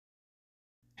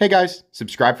Hey guys,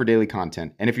 subscribe for daily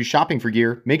content, and if you're shopping for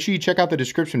gear, make sure you check out the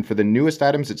description for the newest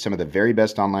items at some of the very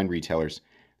best online retailers.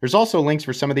 There's also links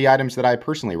for some of the items that I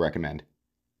personally recommend.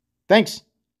 Thanks!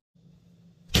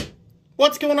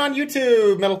 What's going on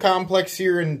YouTube? Metal Complex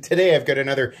here, and today I've got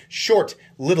another short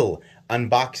little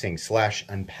unboxing slash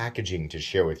unpackaging to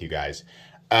share with you guys.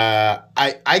 I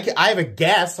have a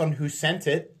guess on who sent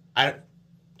it.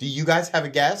 Do you guys have a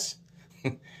guess?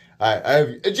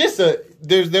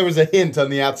 There was a hint on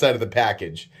the outside of the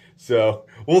package, so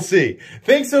we'll see.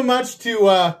 Thanks so much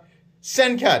to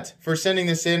Sencut for sending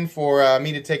this in for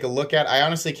me to take a look at. I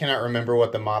honestly cannot remember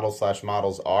what the models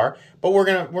are, but we're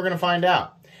gonna find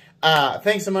out.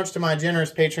 Thanks so much to my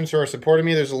generous patrons who are supporting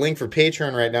me. There's a link for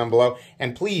Patreon right down below,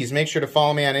 and please make sure to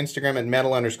follow me on Instagram at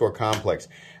metal_complex.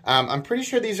 I'm pretty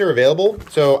sure these are available,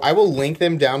 so I will link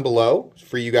them down below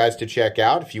for you guys to check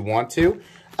out if you want to.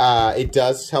 It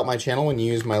does help my channel when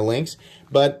you use my links,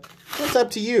 but it's up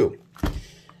to you.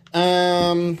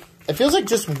 It feels like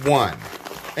just one.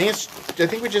 I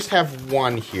think we just have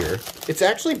one here. It's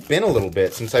actually been a little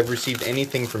bit since I've received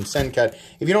anything from Sencut.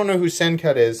 If you don't know who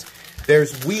Sencut is,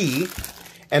 there's We,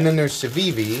 and then there's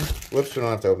Civivi. Whoops, we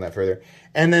don't have to open that further.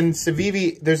 And then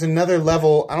Civivi, there's another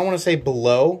level, I don't want to say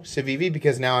below Civivi,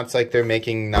 because now it's like they're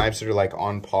making knives that are like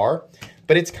on par.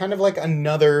 But it's kind of like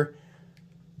another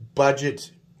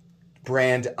budget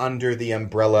brand under the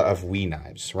umbrella of We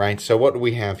knives, right? So what do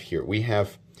we have here? We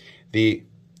have the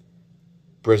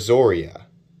Brazoria,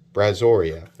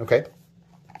 okay?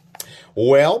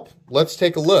 Well, let's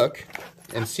take a look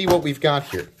and see what we've got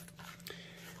here.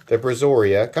 The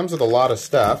Brazoria comes with a lot of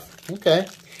stuff, okay?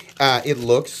 It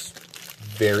looks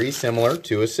very similar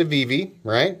to a Civivi,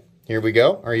 right? Here we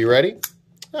go. Are you ready?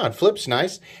 Oh, it flips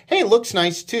nice. Hey, it looks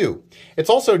nice too. It's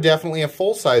also definitely a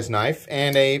full-size knife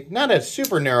and not a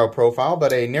super narrow profile,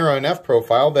 but a narrow enough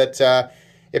profile that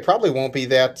it probably won't be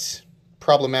that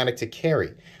problematic to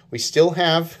carry. We still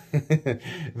have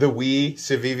the We,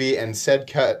 Civivi, and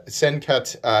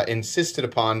Sencut insisted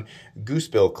upon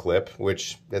goosebill clip,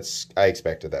 which I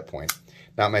expect at that point.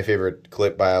 Not my favorite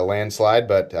clip by a landslide,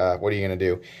 but what are you going to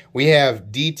do? We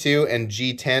have D2 and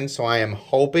G10, so I am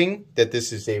hoping that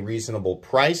this is a reasonable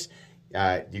price.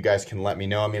 You guys can let me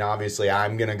know. I mean, obviously,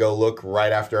 I'm going to go look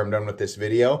right after I'm done with this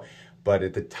video, but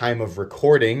at the time of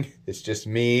recording, it's just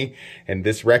me and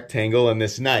this rectangle and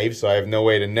this knife, so I have no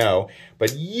way to know.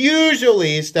 But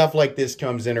usually, stuff like this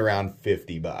comes in around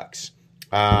 50 bucks.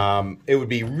 It would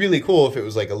be really cool if it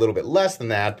was like a little bit less than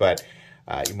that, but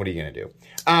what are you going to do?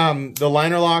 The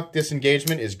liner lock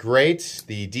disengagement is great.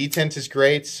 The detent is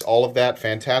great. All of that,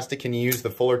 fantastic. Can you use the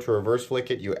fuller to reverse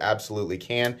flick it? You absolutely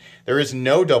can. There is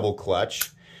no double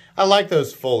clutch. I like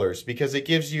those fullers because it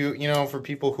gives you, you know, for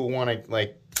people who want to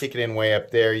like kick it in way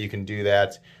up there, you can do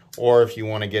that. Or if you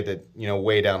want to get it, you know,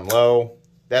 way down low,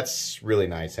 that's really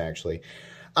nice actually.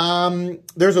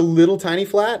 There's a little tiny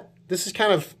flat. This is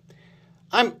kind of,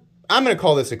 I'm going to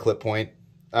call this a clip point.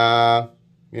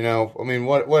 You know, I mean,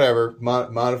 whatever,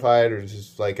 modified or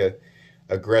just like a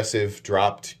aggressive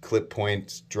dropped clip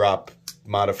point, drop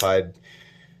modified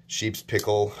sheep's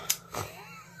pickle,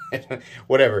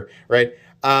 whatever, right?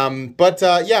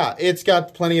 Yeah, it's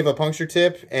got plenty of a puncture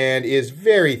tip and is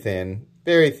very thin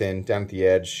down at the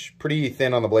edge. Pretty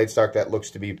thin on the blade stock. That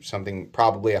looks to be something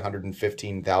probably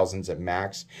 115 thousandths at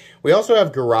max. We also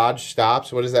have garage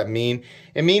stops. What does that mean?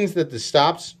 It means that the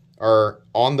stops are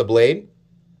on the blade,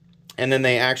 and then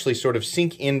they actually sort of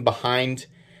sink in behind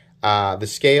the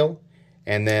scale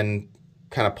and then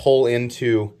kind of pull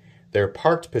into their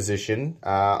parked position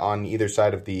on either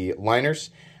side of the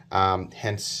liners.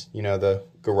 Hence, you know, the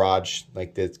garage,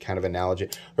 like this kind of analogy.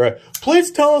 All right, please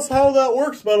tell us how that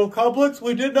works, Metal Complex.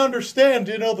 We didn't understand,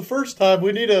 you know, the first time.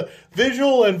 We need a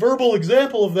visual and verbal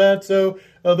example of that so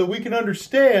that we can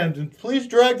understand. And please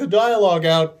drag the dialogue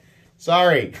out.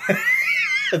 Sorry.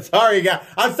 Sorry, guys.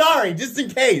 I'm sorry, just in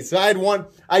case.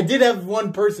 I did have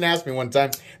one person ask me one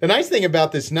time. The nice thing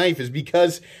about this knife is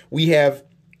because we have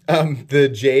the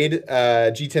jade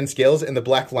G10 scales and the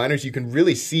black liners, you can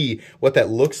really see what that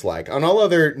looks like. On all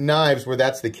other knives where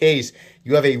that's the case,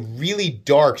 you have a really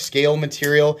dark scale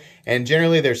material, and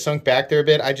generally they're sunk back there a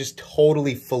bit. I just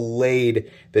totally filleted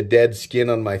the dead skin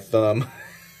on my thumb.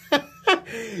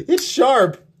 It's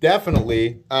sharp,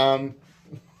 definitely.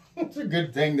 It's a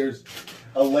good thing there's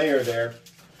a layer there.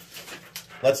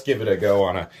 Let's give it a go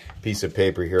on a piece of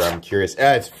paper here. I'm curious.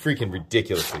 It's freaking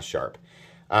ridiculously sharp.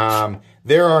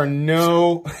 There are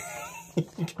no,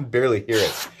 you can barely hear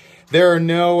it. There are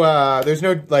no, there's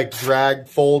no like drag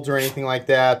folds or anything like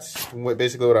that.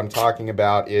 Basically what I'm talking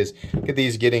about is, look at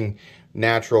these getting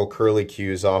natural curly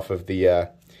cues off of the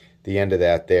end of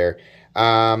that there.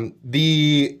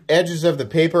 The edges of the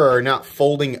paper are not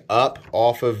folding up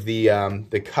off of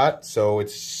the cut, so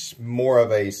it's more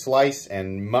of a slice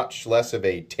and much less of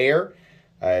a tear.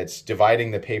 It's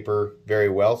dividing the paper very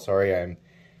well. Sorry, I'm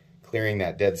clearing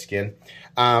that dead skin.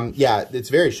 Yeah, it's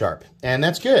very sharp, and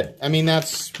that's good. I mean,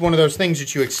 that's one of those things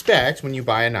that you expect when you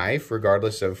buy a knife,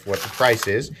 regardless of what the price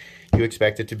is. You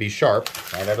expect it to be sharp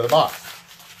right out of the box.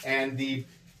 And the,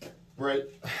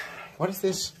 what is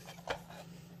this?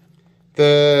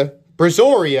 The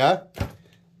Brazoria,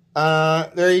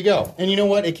 there you go. And you know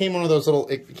what? It came one of those little,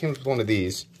 it came with one of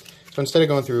these. So instead of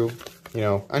going through, you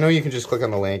know, I know you can just click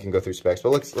on the link and go through specs,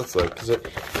 but let's look, because it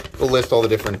will list all the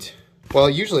different, well,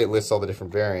 usually it lists all the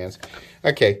different variants.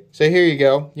 Okay, so here you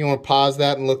go. You want to pause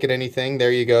that and look at anything.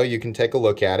 There you go. You can take a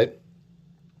look at it.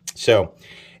 So,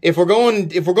 if we're going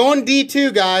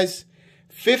D2, guys,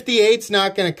 58's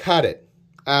not going to cut it.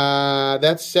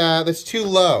 That's too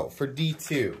low for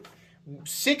D2.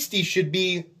 60 should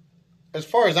be, as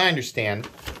far as I understand,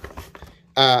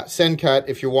 Sencut,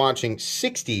 if you're watching,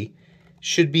 60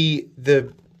 should be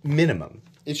the minimum.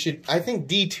 It should, I think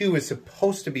D2 is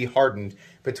supposed to be hardened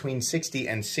between 60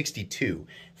 and 62.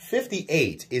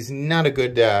 58 is not a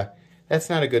good, that's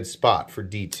not a good spot for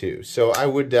D2. So I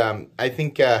would, I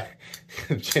think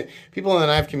people in the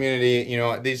knife community, you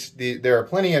know, there are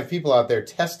plenty of people out there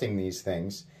testing these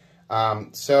things.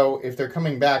 So if they're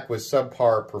coming back with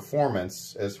subpar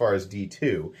performance as far as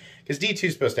D2, because D2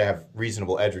 is supposed to have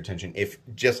reasonable edge retention, if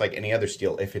just like any other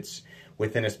steel, if it's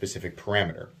within a specific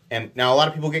parameter. And now a lot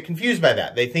of people get confused by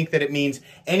that. They think that it means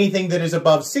anything that is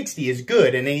above 60 is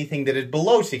good and anything that is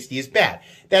below 60 is bad.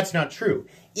 That's not true.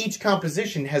 Each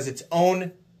composition has its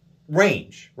own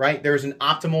range, right? There's an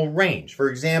optimal range. For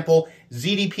example,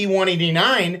 ZDP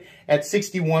 189 at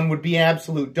 61 would be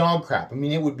absolute dog crap. I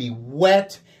mean, it would be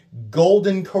wet,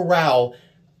 golden corral,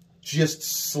 just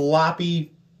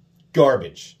sloppy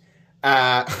garbage.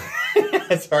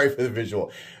 Sorry for the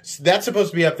visual. So that's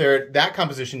supposed to be up there. That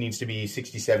composition needs to be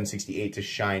 67, 68 to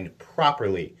shine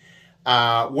properly.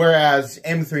 Whereas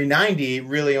M390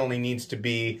 really only needs to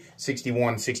be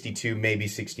 61, 62, maybe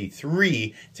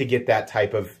 63 to get that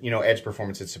type of, you know, edge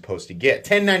performance it's supposed to get.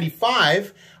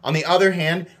 1095, on the other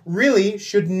hand, really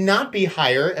should not be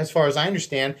higher, as far as I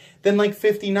understand, than like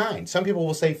 59. Some people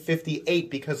will say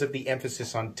 58 because of the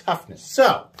emphasis on toughness.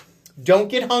 So, don't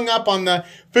get hung up on the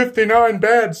 59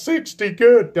 bad, 60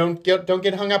 good. Don't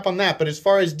get hung up on that. But as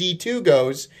far as D2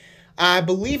 goes, I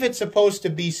believe it's supposed to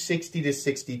be 60 to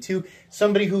 62.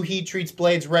 Somebody who heat treats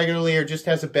blades regularly or just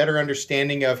has a better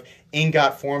understanding of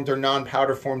ingot formed or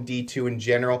non-powder formed D2 in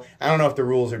general. I don't know if the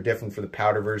rules are different for the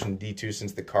powder version of D2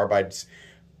 since the carbides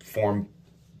form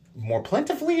more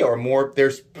plentifully or more,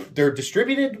 they're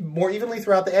distributed more evenly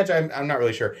throughout the edge. I'm not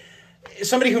really sure.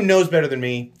 Somebody who knows better than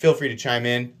me, feel free to chime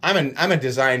in. I'm a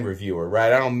design reviewer,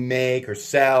 right? I don't make or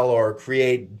sell or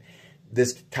create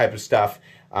this type of stuff.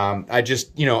 I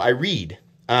just, you know, I read.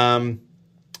 But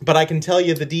I can tell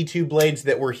you the D2 blades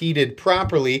that were heated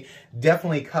properly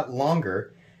definitely cut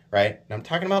longer, right? And I'm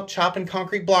talking about chopping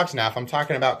concrete blocks now. If I'm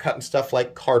talking about cutting stuff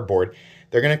like cardboard,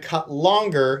 they're going to cut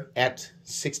longer at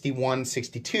 61,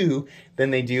 62 than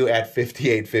they do at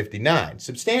 58, 59.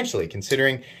 Substantially,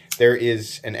 considering there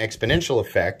is an exponential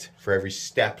effect for every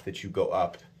step that you go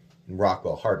up in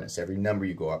Rockwell hardness, every number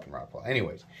you go up in Rockwell.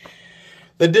 Anyways,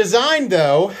 the design,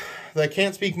 though, I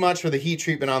can't speak much for the heat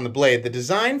treatment on the blade. The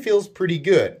design feels pretty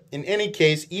good. In any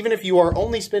case, even if you are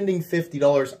only spending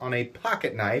 $50 on a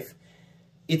pocket knife,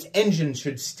 its engine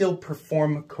should still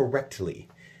perform correctly,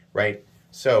 right?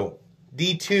 So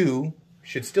D2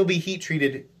 should still be heat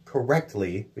treated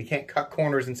correctly. We can't cut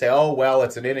corners and say, oh, well,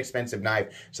 it's an inexpensive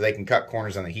knife, so they can cut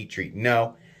corners on the heat treat.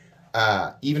 No.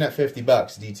 Even at $50,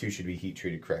 D2 should be heat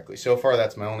treated correctly. So far,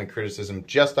 that's my only criticism,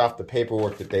 just off the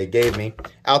paperwork that they gave me.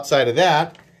 Outside of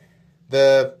that,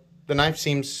 the knife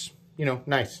seems, you know,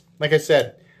 nice. Like I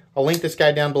said, I'll link this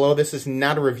guy down below. This is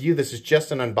not a review. This is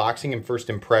just an unboxing and first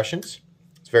impressions.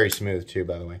 It's very smooth, too,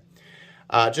 by the way.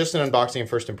 Just an unboxing and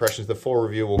first impressions. The full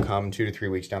review will come 2 to 3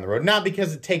 weeks down the road. Not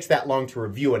because it takes that long to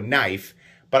review a knife,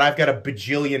 but I've got a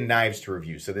bajillion knives to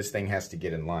review, so this thing has to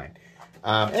get in line.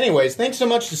 Anyways, thanks so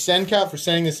much to Sencut for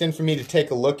sending this in for me to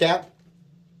take a look at.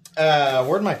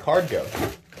 Where'd my card go?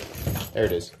 There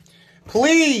it is.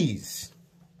 Please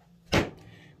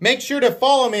make sure to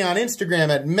follow me on Instagram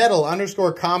at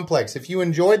metal_complex. If you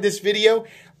enjoyed this video,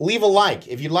 leave a like.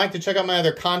 If you'd like to check out my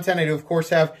other content, I do, of course,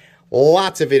 have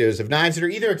lots of videos of knives that are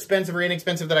either expensive or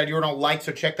inexpensive that I do or don't like,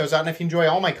 so check those out. And if you enjoy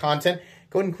all my content,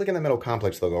 go ahead and click on the Metal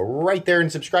Complex logo right there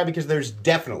and subscribe because there's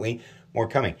definitely more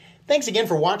coming. Thanks again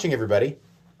for watching, everybody,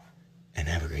 and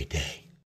have a great day.